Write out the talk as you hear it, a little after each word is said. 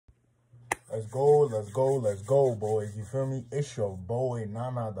Let's go, boys. You feel me? It's your boy,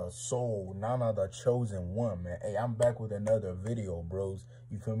 NanaTheSoul, Nana the Chosen One, man. Hey, I'm back with another video, bros.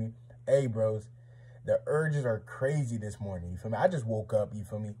 You feel me? Hey, bros, the urges are crazy this morning. You feel me? I just woke up, you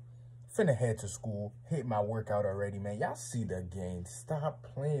feel me? Finna head to school, hit my workout already, man. Y'all see the game. Stop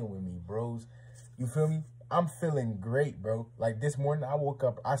playing with me, bros. You feel me? I'm feeling great, bro. Like this morning, I woke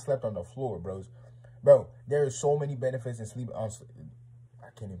up, I slept on the floor, bros. Bro, there are so many benefits in sleeping on.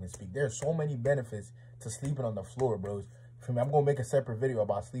 I can't even speak. There's so many benefits to sleeping on the floor, bros. For me, I'm gonna make a separate video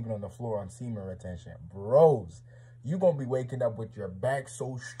about sleeping on the floor on semen retention, bros. You gonna be waking up with your back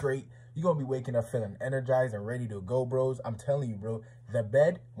so straight. You gonna be waking up feeling energized and ready to go, bros. I'm telling you, bro. The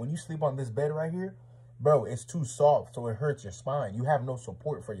bed, when you sleep on this bed right here, bro, it's too soft, so it hurts your spine. You have no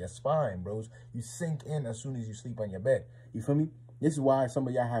support for your spine, bros. You sink in as soon as you sleep on your bed. You feel me? This is why some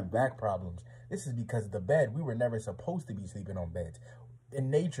of y'all have back problems. This is because the bed, we were never supposed to be sleeping on beds. In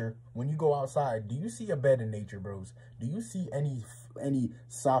nature, when you go outside, do you see a bed in nature, bros? Do you see any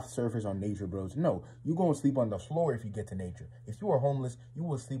soft surface on nature, bros? No, you gonna sleep on the floor if you get to nature. If you are homeless, you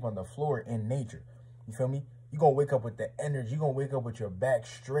will sleep on the floor in nature. You feel me? You gonna wake up with the energy. You gonna wake up with your back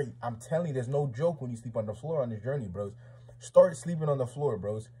straight. I'm telling you, there's no joke when you sleep on the floor on this journey, bros. Start sleeping on the floor,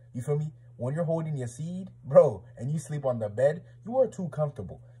 bros. You feel me? When you're holding your seed, bro, and you sleep on the bed, you are too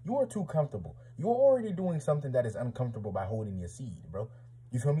comfortable. You are too comfortable. You're already doing something that is uncomfortable by holding your seed, bro.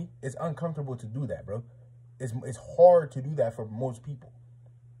 You feel me? It's uncomfortable to do that, bro. It's hard to do that for most people.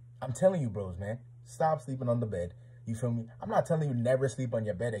 I'm telling you, bros, man. Stop sleeping on the bed. You feel me? I'm not telling you never sleep on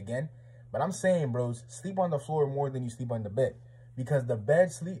your bed again. But I'm saying, bros, sleep on the floor more than you sleep on the bed. Because the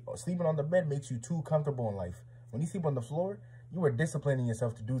bed sleeping on the bed makes you too comfortable in life. When you sleep on the floor, you are disciplining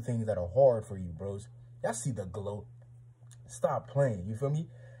yourself to do things that are hard for you, bros. Y'all see the glow. Stop playing. You feel me?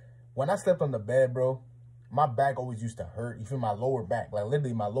 When I slept on the bed, bro, my back always used to hurt. You feel my lower back? Like,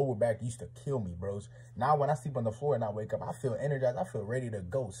 literally, my lower back used to kill me, bros. Now, when I sleep on the floor and I wake up, I feel energized. I feel ready to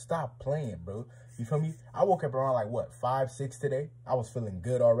go. Stop playing, bro. You feel me? I woke up around, like, what, 5, 6 today? I was feeling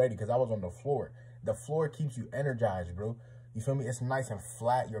good already because I was on the floor. The floor keeps you energized, bro. You feel me? It's nice and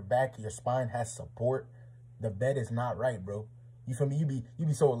flat. Your back, your spine has support. The bed is not right, bro. You feel me? You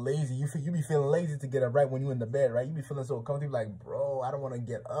be so lazy. You be feeling lazy to get up right when you in the bed, right? You be feeling so comfortable, like, bro, I don't want to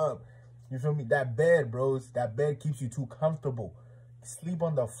get up. You feel me? That bed, bros, that bed keeps you too comfortable. Sleep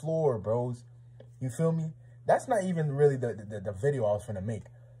on the floor, bros. You feel me? That's not even really the video I was finna make.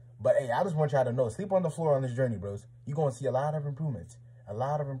 But, hey, I just want y'all to know, sleep on the floor on this journey, bros. You're going to see a lot of improvements. A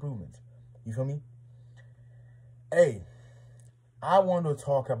lot of improvements. You feel me? Hey, I want to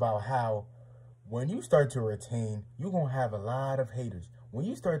talk about how when you start to retain, you're going to have a lot of haters. When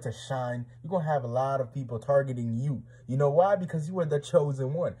you start to shine, you're going to have a lot of people targeting you. You know why? Because you are the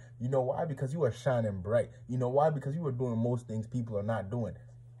chosen one. You know why? Because you are shining bright. You know why? Because you are doing most things people are not doing.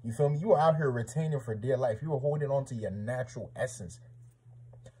 You feel me? You are out here retaining for dear life. You are holding on to your natural essence.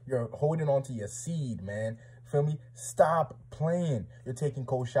 You're holding on to your seed, man. Feel me? Stop playing. You're taking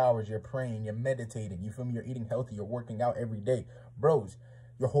cold showers. You're praying. You're meditating. You feel me? You're eating healthy. You're working out every day. Bros,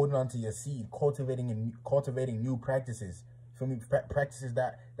 you're holding on to your seed, cultivating new practices. Feel me? Practices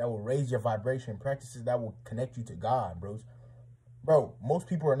that will raise your vibration. Practices that will connect you to God, bros. Bro, most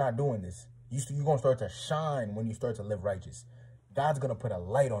people are not doing this. You're going to start to shine when you start to live righteous. God's going to put a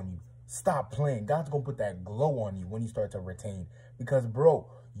light on you. Stop playing. God's going to put that glow on you when you start to retain. Because, bro,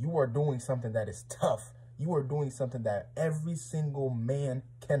 you are doing something that is tough. You are doing something that every single man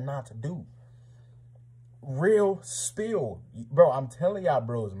cannot do. Real spill. Bro, I'm telling y'all,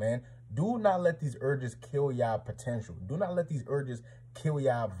 bros, man. Do not let these urges kill y'all potential. Do not let these urges kill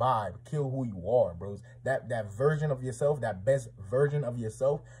y'all vibe, kill who you are, bros. That version of yourself, that best version of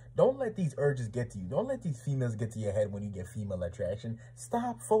yourself, don't let these urges get to you. Don't let these females get to your head when you get female attraction.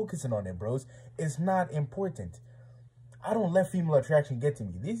 Stop focusing on it, bros. It's not important. I don't let female attraction get to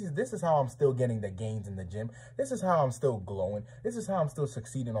me. This is how I'm still getting the gains in the gym. This is how I'm still glowing. This is how I'm still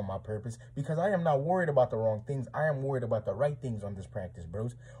succeeding on my purpose, because I am not worried about the wrong things. I am worried about the right things on this practice,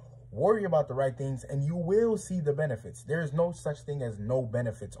 bros. Worry about the right things and you will see the benefits. There is no such thing as no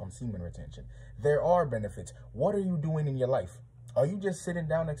benefits on semen retention. There are benefits. What are you doing in your life? Are you just sitting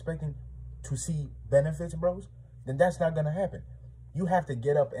down expecting to see benefits, bros? Then that's not going to happen. You have to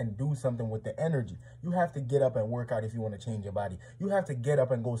get up and do something with the energy. You have to get up and work out if you want to change your body. You have to get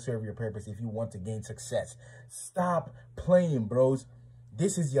up and go serve your purpose if you want to gain success. Stop playing, bros.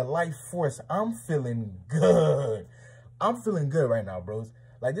 This is your life force. I'm feeling good. I'm feeling good right now, bros.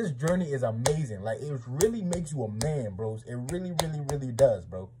 Like, this journey is amazing. Like, it really makes you a man, bros. It really, really, really does,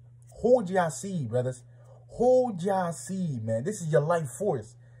 bro. Hold y'all seed, brothers. Hold y'all seed, man. This is your life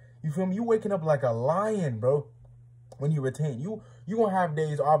force. You feel me? You waking up like a lion, bro. When you retain, You're gonna have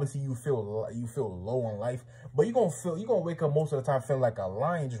days, obviously, you feel low in life, but you're gonna wake up most of the time feeling like a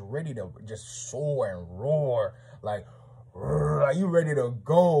lion, just ready to just soar and roar. Like, are you ready to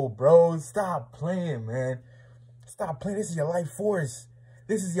go, bro? Stop playing, man. Stop playing. This is your life force.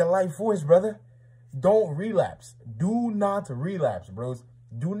 This is your life force, brother. Don't relapse. Do not relapse, bros.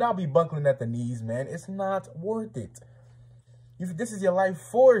 Do not be buckling at the knees, man. It's not worth it. This is your life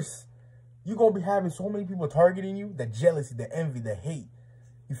force. You're going to be having so many people targeting you. The jealousy, the envy, the hate.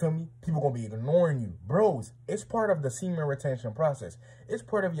 You feel me? People going to be ignoring you. Bros, it's part of the semen retention process. It's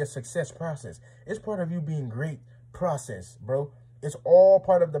part of your success process. It's part of you being great process, bro. It's all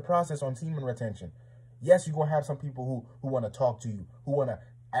part of the process on semen retention. Yes, you're going to have some people who want to talk to you, who want to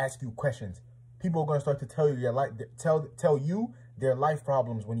ask you questions. People are going to start to tell you your life, tell you their life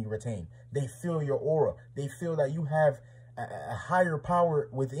problems when you retain. They feel your aura. They feel that you have a higher power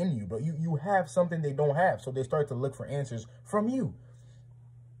within you, but you have something they don't have. So they start to look for answers from you.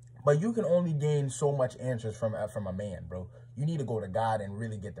 But you can only gain so much answers from a man, bro. You need to go to God and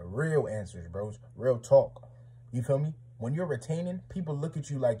really get the real answers, bros. Real talk. You feel me? When you're retaining, people look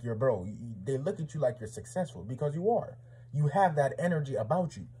at you like you're, bro. They look at you like you're successful because you are. You have that energy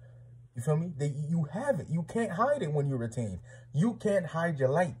about you. You feel me? You have it. You can't hide it when you retain. You can't hide your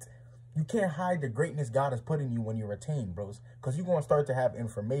light. You can't hide the greatness God has put in you when you retain, bros. Because you're going to start to have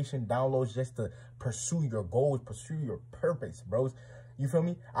information, downloads just to pursue your goals, pursue your purpose, bros. You feel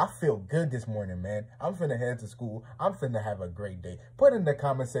me? I feel good this morning, man. I'm finna head to school. I'm finna have a great day. Put in the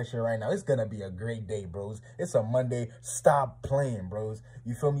comment section right now. It's gonna be a great day, bros. It's a Monday. Stop playing, bros.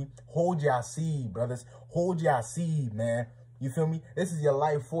 You feel me? Hold your seed, brothers. Hold your seed, man. You feel me? This is your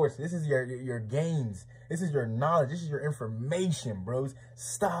life force. This is your gains. This is your knowledge. This is your information, bros.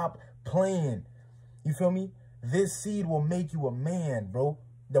 Stop playing. You feel me? This seed will make you a man, bro.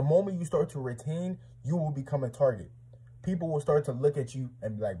 The moment you start to retain, you will become a target. People will start to look at you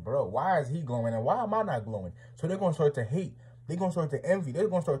and be like, bro, why is he glowing and why am I not glowing? So they're going to start to hate. They're going to start to envy. They're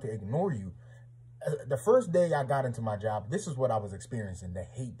going to start to ignore you. The first day I got into my job, this is what I was experiencing. The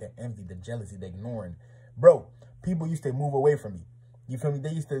hate, the envy, the jealousy, the ignoring. Bro, people used to move away from me. You feel me? They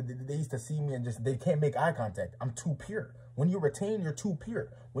used to see me and just, they can't make eye contact. I'm too pure. When you retain, you're too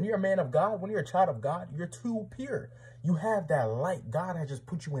pure. When you're a man of God, when you're a child of God, you're too pure. You have that light. God has just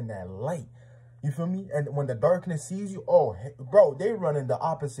put you in that light. You feel me? And when the darkness sees you, oh, bro, they running the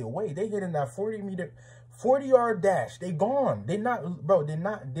opposite way. They hitting that 40-yard dash. They gone. They're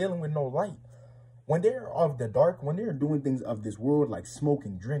not dealing with no light. When they're of the dark, when they're doing things of this world like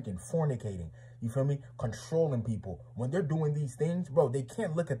smoking, drinking, fornicating, you feel me? Controlling people. When they're doing these things, bro, they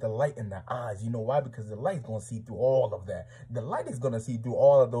can't look at the light in the eyes. You know why? Because the light's going to see through all of that. The light is going to see through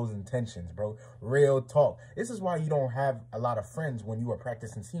all of those intentions, bro. Real talk. This is why you don't have a lot of friends when you are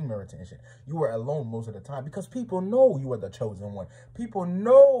practicing semen retention. You are alone most of the time because people know you are the chosen one. People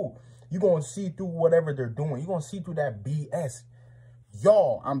know you're going to see through whatever they're doing. You're going to see through that BS.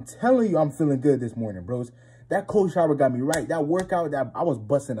 Y'all, I'm telling you, I'm feeling good this morning, bros. That cold shower got me right. That workout, I was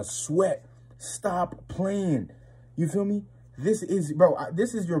busting a sweat. Stop playing. You feel me? This is, bro,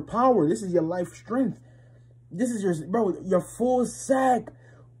 this is your power. This is your life strength. This is your, bro, your full sack.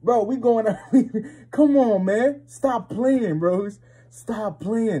 Bro, we going to, come on, man. Stop playing, bros. Stop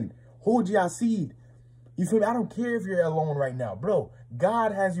playing. Hold your seed. You feel me? I don't care if you're alone right now, bro.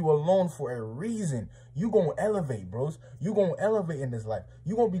 God has you alone for a reason. You gonna elevate, bros. You gonna elevate in this life.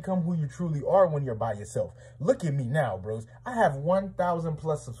 You gonna become who you truly are when you're by yourself. Look at me now, bros. I have 1,000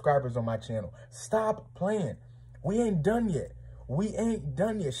 plus subscribers on my channel. Stop playing. We ain't done yet. We ain't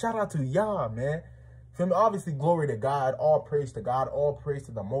done yet. Shout out to y'all, man. Feel me? Obviously, glory to God. All praise to God. All praise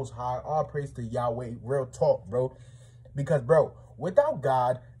to the Most High. All praise to Yahweh. Real talk, bro. Because, bro, without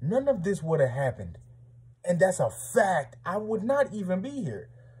God, none of this would have happened. And that's a fact. I would not even be here.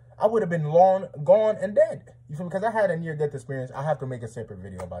 I would have been long gone and dead. You feel me? Because I had a near-death experience. I have to make a separate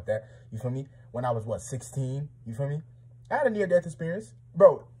video about that. You feel me? When I was, what, 16? You feel me? I had a near-death experience.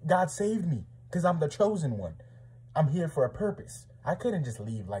 Bro, God saved me because I'm the chosen one. I'm here for a purpose. I couldn't just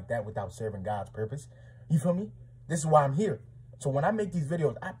leave like that without serving God's purpose. You feel me? This is why I'm here. So when I make these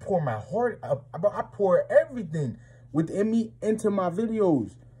videos, I pour my heart up. I pour everything within me into my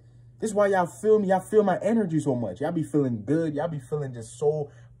videos. This is why y'all feel me. Y'all feel my energy so much. Y'all be feeling good. Y'all be feeling just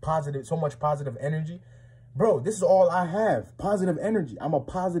so positive, so much positive energy. Bro, this is all I have. Positive energy. I'm a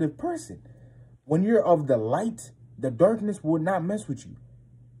positive person. When you're of the light, the darkness will not mess with you.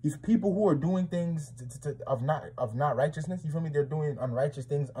 If people who are doing things of not righteousness, you feel me? They're doing unrighteous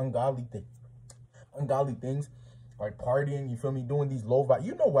things, ungodly things, like partying, you feel me? Doing these low vibe.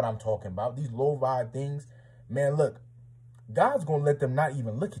 You know what I'm talking about. These low vibe things. Man, look. God's going to let them not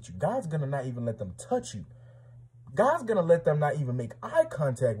even look at you. God's going to not even let them touch you. God's going to let them not even make eye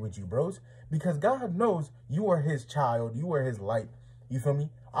contact with you, bros, because God knows you are his child. You are his light. You feel me?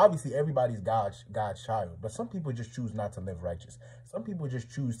 Obviously, everybody's God's child, but some people just choose not to live righteous. Some people just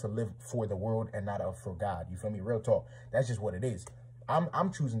choose to live for the world and not for God. You feel me? Real talk. That's just what it is.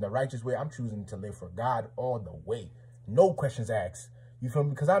 I'm choosing the righteous way. I'm choosing to live for God all the way. No questions asked. You feel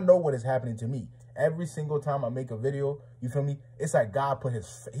me? Because I know what is happening to me. Every single time I make a video, you feel me? It's like God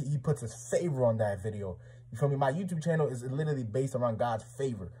he puts his favor on that video. You feel me? My YouTube channel is literally based around God's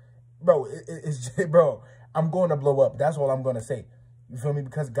favor. Bro, bro, I'm going to blow up. That's all I'm going to say. You feel me?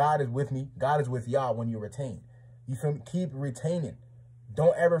 Because God is with me. God is with y'all when you retain. You feel me? Keep retaining.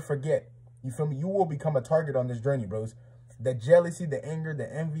 Don't ever forget. You feel me? You will become a target on this journey, bros. The jealousy, the anger,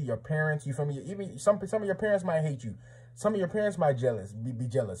 the envy, your parents, you feel me? Even some of your parents might hate you. Some of your parents might be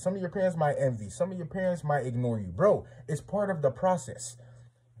jealous. Some of your parents might envy. Some of your parents might ignore you. Bro, it's part of the process.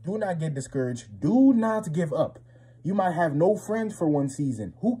 Do not get discouraged. Do not give up. You might have no friends for one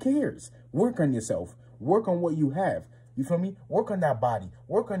season. Who cares? Work on yourself. Work on what you have. You feel me? Work on that body.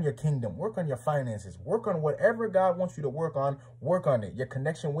 Work on your kingdom. Work on your finances. Work on whatever God wants you to work on. Work on it. Your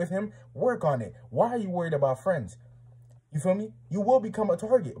connection with him, work on it. Why are you worried about friends? You feel me? You will become a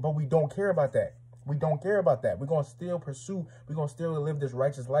target, but we don't care about that. We don't care about that. We're going to still pursue. We're going to still live this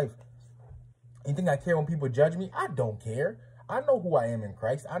righteous life. You think I care when people judge me? I don't care. I know who I am in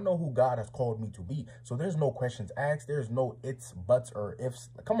Christ. I know who God has called me to be. So there's no questions asked. There's no it's, buts, or ifs.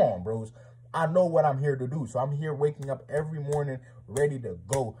 Come on, bros. I know what I'm here to do. So I'm here waking up every morning, ready to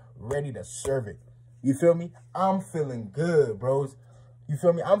go, ready to serve it. You feel me? I'm feeling good, bros. You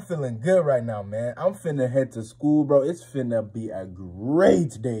feel me? I'm feeling good right now, man. I'm finna head to school, bro. It's finna be a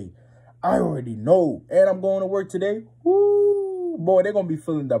great day. I already know. And I'm going to work today. Woo! Boy, they're going to be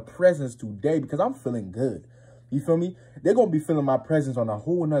feeling the presence today because I'm feeling good. You feel me? They're going to be feeling my presence on a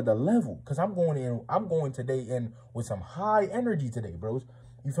whole nother level because I'm going today in with some high energy today, bros.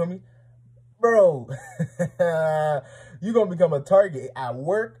 You feel me? Bro, you're going to become a target at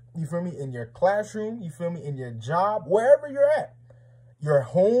work, you feel me, in your classroom, you feel me, in your job, wherever you're at, your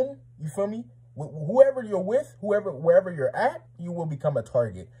home, you feel me, whoever you're with, wherever you're at, you will become a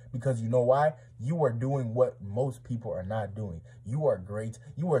target because you know why? You are doing what most people are not doing. You are great.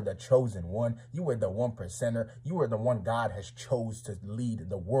 You are the chosen one. You are the 1%er. You are the one God has chose to lead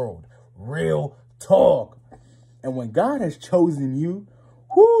the world. Real talk. And when God has chosen you,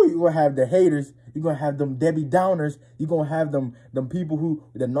 whoo, you're going to have the haters. You're going to have them Debbie Downers. You're going to have them people who,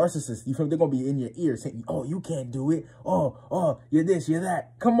 the narcissists. You feel me? They're going to be in your ear saying, oh, you can't do it. Oh, you're this, you're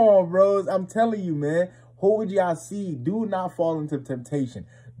that. Come on, bros. I'm telling you, man. Hold y'all seed. Do not fall into temptation.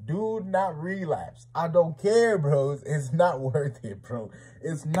 Do not relapse. I don't care, bros. It's not worth it, bro.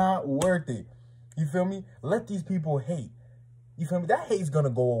 It's not worth it. You feel me? Let these people hate. You feel me? That hate's going to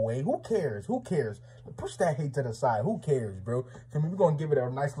go away. Who cares? Who cares? Push that hate to the side. Who cares, bro? Feel me? We're going to give it a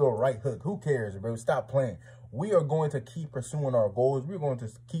nice little right hook. Who cares, bro? Stop playing. We are going to keep pursuing our goals. We're going to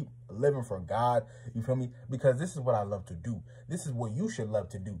keep living for God. You feel me? Because this is what I love to do. This is what you should love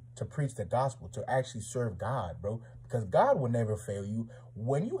to do, to preach the gospel, to actually serve God, bro. Because God will never fail you.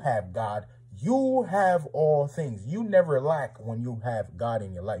 When you have God, you have all things. You never lack when you have God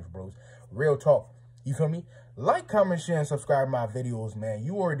in your life, bros. Real talk. You feel me? Like, comment, share, and subscribe to my videos, man.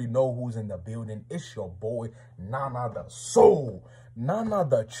 You already know who's in the building. It's your boy, NanaTheSoul. Nana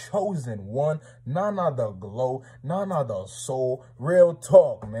the chosen one. Nana the glow. NanaTheSoul. Real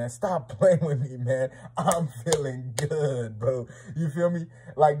talk, man. Stop playing with me, man. I'm feeling good, bro. You feel me?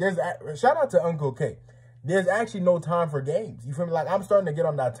 Like, shout out to Uncle K. There's actually no time for games. You feel me? Like, I'm starting to get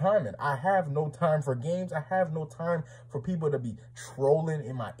on that timing. I have no time for games. I have no time for people to be trolling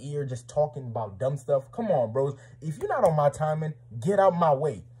in my ear, just talking about dumb stuff. Come on, bros. If you're not on my timing, get out my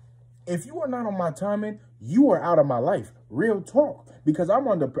way. If you are not on my timing, you are out of my life. Real talk. Because I'm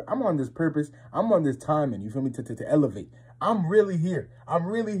on this purpose. I'm on this timing. You feel me? To elevate. I'm really here. I'm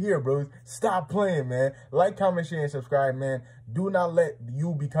really here, bros. Stop playing, man. Like, comment, share, and subscribe, man. Do not let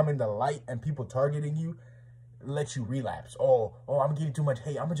you becoming the light and people targeting you let you relapse. Oh, I'm getting too much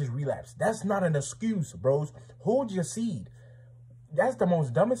hate. I'm gonna just relapse. That's not an excuse, bros. Hold your seed. That's the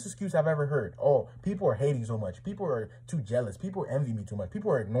most dumbest excuse I've ever heard. Oh, people are hating so much. People are too jealous. People envy me too much.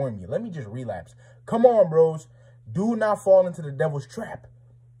 People are ignoring me. Let me just relapse. Come on, bros. Do not fall into the devil's trap.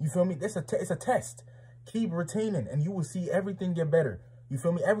 You feel me? It's a test. Keep retaining and you will see everything get better. You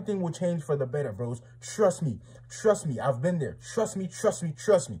feel me? Everything will change for the better, bros. Trust me. Trust me. I've been there. Trust me. Trust me.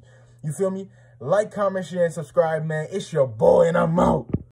 Trust me. You feel me? Like, comment, share, and subscribe, man. It's your boy, and I'm out.